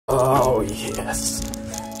Oh yes.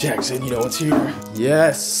 Jackson, you know what's here?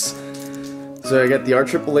 Yes. So I got the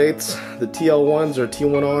R888s, the TL1s or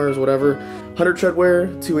T1Rs, whatever. 100 tread wear,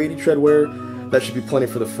 280 tread wear. That should be plenty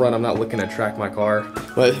for the front. I'm not looking to track my car.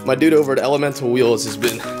 But my dude over at Elemental Wheels has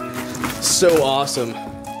been so awesome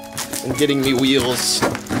in getting me wheels.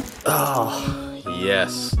 Oh,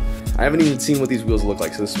 yes. I haven't even seen what these wheels look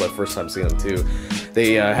like, so this is my first time seeing them too.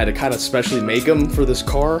 They had to kind of specially make them for this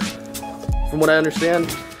car, from what I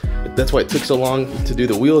understand. That's why it took so long to do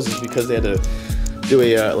the wheels, is because they had to do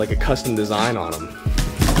a like a custom design on them.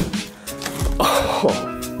 Oh,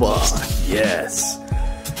 fuck, yes.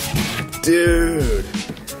 Dude.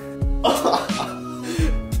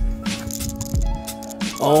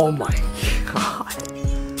 Oh my god.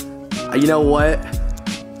 You know what?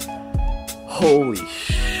 Holy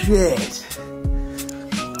shit.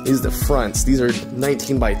 These are the fronts. These are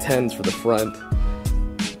 19 by 10s for the front.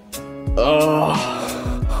 Oh.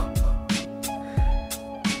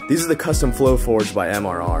 These are the custom flow forged by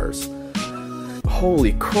MRRs.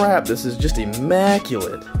 Holy crap, this is just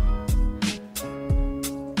immaculate.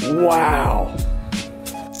 Wow.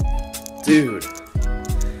 Dude.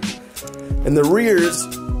 And the rears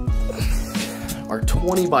are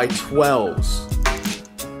 20 by 12s.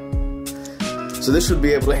 So this should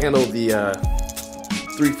be able to handle the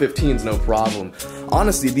 315s no problem.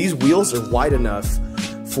 Honestly, these wheels are wide enough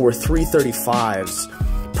for 335s.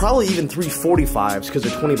 Probably even 345s because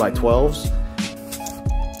they're 20 by 12s.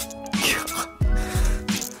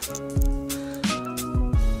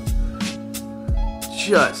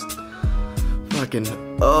 Just fucking,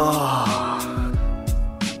 oh.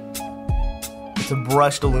 It's a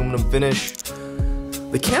brushed aluminum finish.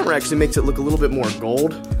 The camera actually makes it look a little bit more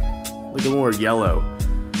gold, a little more yellow.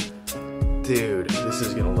 Dude, this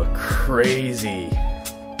is gonna look crazy.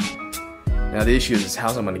 Now the issue is how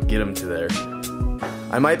I'm gonna get them to there.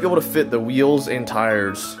 I might be able to fit the wheels and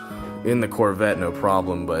tires in the Corvette, no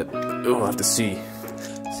problem, but we'll have to see.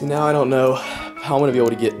 See, now I don't know how I'm gonna be able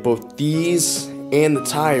to get both these and the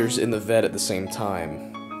tires in the Vette at the same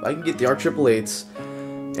time. If I can get the R888s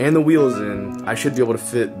and the wheels in, I should be able to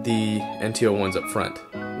fit the NT01s up front.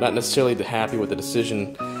 Not necessarily happy with the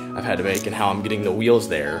decision I've had to make and how I'm getting the wheels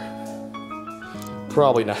there.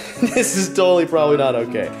 Probably not. This is totally probably not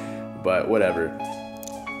okay, but whatever.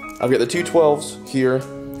 I've got the 212s here,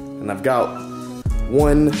 and I've got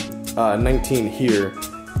one 19 here,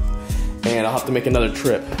 and I'll have to make another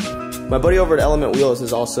trip. My buddy over at Element Wheels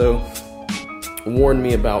has also warned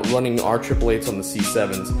me about running R888s on the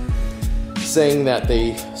C7s, saying that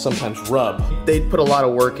they sometimes rub. They put a lot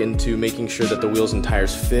of work into making sure that the wheels and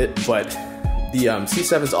tires fit, but the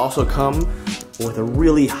C7s also come with a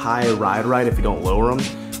really high ride if you don't lower them.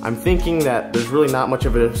 I'm thinking that there's really not much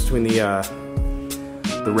of a difference between the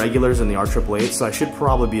regulars and the R888s, so I should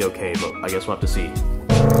probably be okay, but I guess we'll have to see.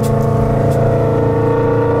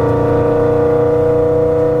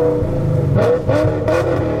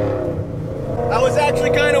 I was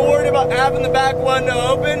actually kind of worried about having the back one to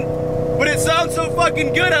open, but it sounds so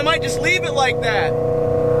fucking good, I might just leave it like that.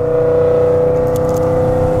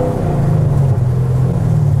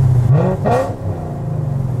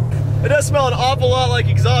 It does smell an awful lot like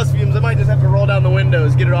exhaust fumes. I might just have to roll down the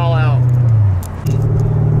windows, get it all out.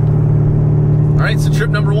 Alright, so trip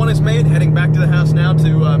number 1 is made. Heading back to the house now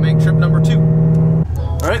to make trip number 2.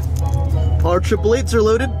 Alright, R888s are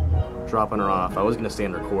loaded. Dropping her off. I was going to stay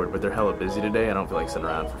and record, but they're hella busy today. I don't feel like sitting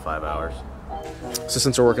around for 5 hours. So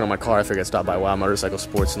since we're working on my car, I figured I'd stop by Wild Motorcycle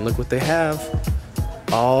Sports and look what they have.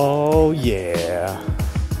 Oh yeah.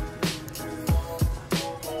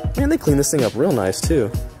 Man, they clean this thing up real nice too.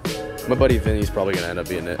 My buddy Vinny's probably going to end up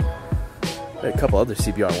being it. Got a couple other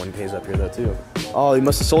CBR 1Ks up here though too. Oh, he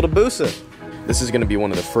must have sold a Busa. This is going to be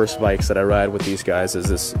one of the first bikes that I ride with these guys, is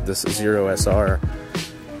this Zero SR.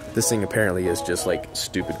 This thing apparently is just like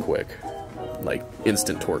stupid quick. Like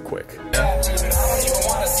instant torque quick.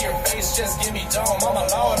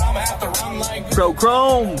 Pro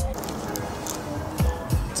Chrome!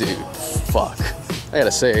 Dude, fuck. I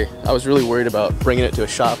gotta say, I was really worried about bringing it to a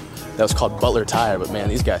shop that was called Butler Tire, but man,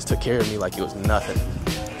 these guys took care of me like it was nothing.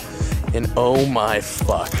 And oh my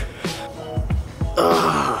fuck.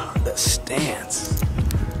 Ugh, that stance.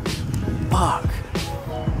 Fuck.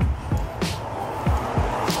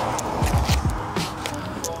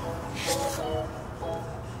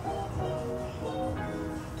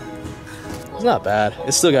 It's not bad.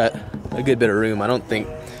 It's still got a good bit of room. I don't think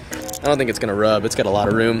it's gonna rub. It's got a lot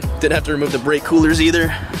of room. Didn't have to remove the brake coolers either.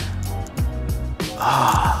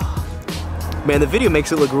 Ah. Man, the video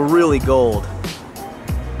makes it look really gold.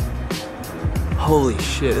 Holy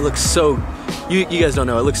shit, it looks so... You guys don't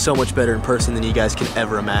know, it looks so much better in person than you guys can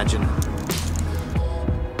ever imagine.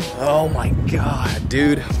 Oh my God,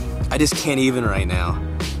 dude. I just can't even right now.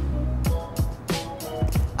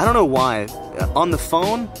 I don't know why. On the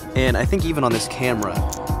phone, and I think even on this camera,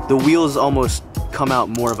 the wheels almost come out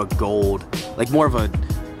more of a gold, like more of a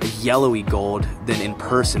yellowy gold than in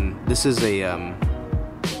person. This is a,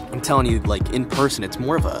 I'm telling you, like in person, it's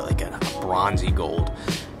more of a like a bronzy gold.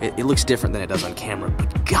 It looks different than it does on camera,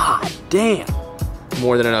 but god damn.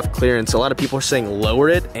 More than enough clearance. A lot of people are saying lower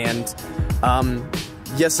it, and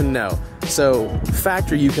yes and no. So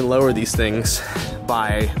factory, you can lower these things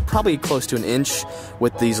by probably close to an inch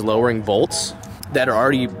with these lowering bolts that are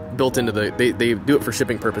already built into the, they do it for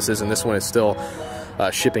shipping purposes, and this one is still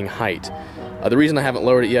shipping height. The reason I haven't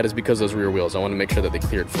lowered it yet is because those rear wheels. I want to make sure that they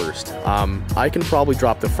cleared first. I can probably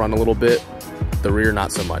drop the front a little bit, the rear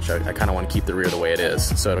not so much. I kind of want to keep the rear the way it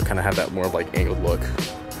is, so it'll kind of have that more of like angled look.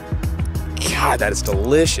 God, that is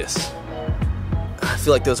delicious. I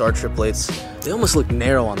feel like those R-triplettes, they almost look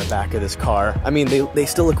narrow on the back of this car. I mean, they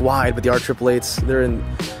still look wide, but the R-triplettes, they're in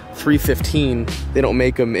 315. They don't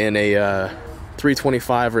make them in a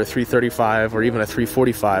 325 or a 335 or even a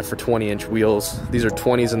 345 for 20-inch wheels. These are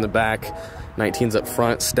 20s in the back, 19s up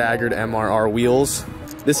front, staggered MRR wheels.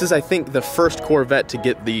 This is, I think, the first Corvette to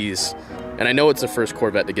get these, and I know it's the first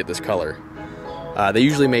Corvette to get this color. They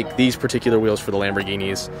usually make these particular wheels for the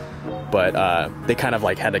Lamborghinis, but they kind of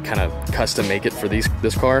like had to kind of custom make it for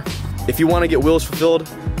this car. If you want to get wheels fulfilled,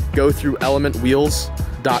 go through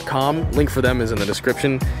elementwheels.com. Link for them is in the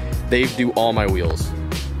description. They do all my wheels.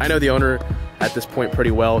 I know the owner at this point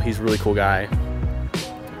pretty well. He's a really cool guy,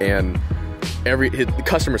 and the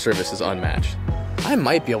customer service is unmatched. I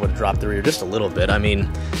might be able to drop the rear just a little bit. I mean,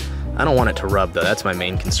 I don't want it to rub though. That's my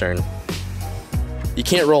main concern. You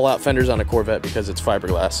can't roll out fenders on a Corvette because it's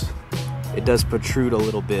fiberglass. It does protrude a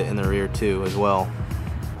little bit in the rear too as well.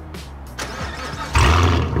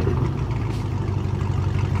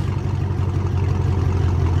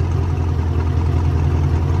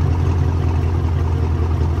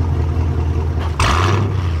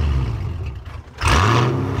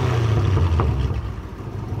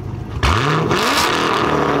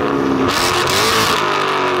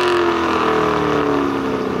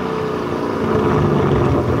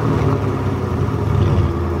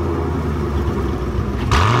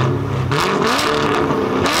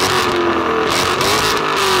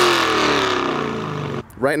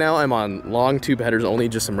 Right now I'm on long tube headers only,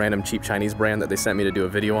 just some random cheap Chinese brand that they sent me to do a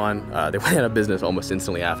video on. They went out of business almost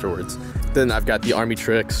instantly afterwards. Then I've got the Army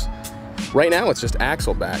Tricks. Right now it's just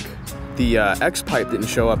axle back. The X pipe didn't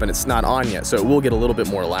show up and it's not on yet, so it will get a little bit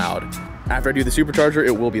more loud. After I do the supercharger,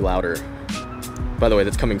 it will be louder. By the way,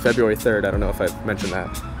 that's coming February 3rd. I don't know if I've mentioned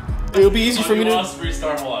that. It'll be easy for me to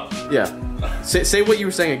restart. Hold on. Yeah. Say what you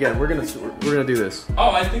were saying again. We're gonna do this.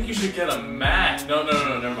 Oh, I think you should get a Mac. No,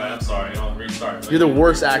 never mind. I'm sorry. I'll restart. You're the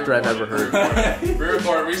worst actor I've ever heard.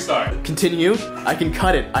 Re-record, restart. Continue. I can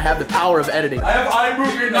cut it. I have the power of editing. I have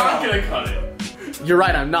iMovie. You're not gonna cut it. You're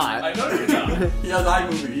right. I'm not. I know you're not. He has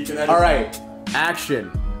iMovie. He can edit. All right. Action.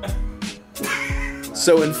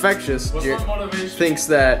 So Infectious thinks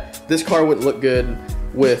that this car wouldn't look good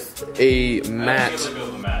with a matte.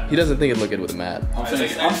 He doesn't think it'd look good with a matte. I'm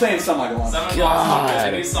saying semi-gloss.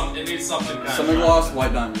 God. It needs something kind of semi-gloss,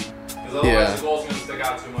 white diamond. Because otherwise the gold's gonna stick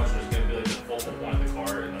out too much. There's gonna be like the focal point of the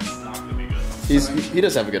car, and that's not gonna be good. He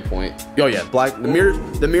does have a good point. Oh yeah, black.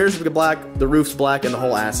 The mirrors are black. The roof's black, and the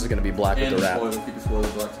whole ass is gonna be black with the wrap. Keep the spoiler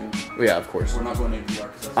black too. Yeah, of course. We're not going APR.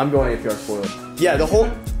 I'm going APR spoiler. Yeah, the whole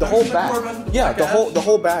back. Yeah, the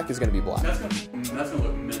whole back is gonna be black. That's gonna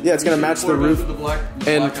look. Yeah, it's gonna match the roof.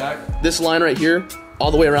 And this line right here, all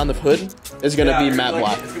the way around the hood, is gonna be matte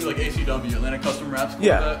black. It's gonna be like ACW, Atlanta Custom Wraps.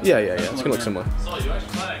 Yeah. It's gonna look similar. So you actually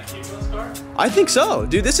plan on keeping this car? I think so,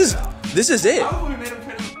 dude. This is it. How would we made him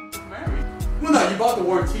trade him married? Well, no, you bought the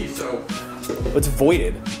warranty, so. It's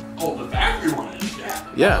voided. Oh, the factory one is.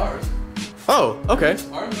 Yeah. Ours. Oh, okay.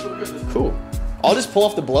 Ours is good. Cool. I'll just pull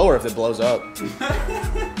off the blower if it blows up.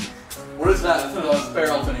 What is that? That's a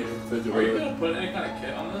spare alternator. Are you gonna put any kind of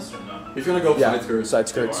kit on this or no? He's gonna go side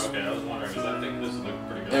skirts. Okay, I was wondering because I think this would look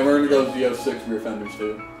pretty good. And we're gonna go Z06 rear fenders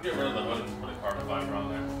too. Get rid of the hood and put a carbon fiber on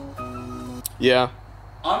there. Yeah.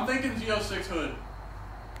 I'm thinking Z06 hood.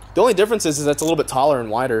 The only difference is that's a little bit taller and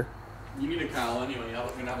wider. You need a cowl anyway. You're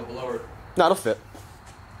gonna have a blower. No, it'll fit.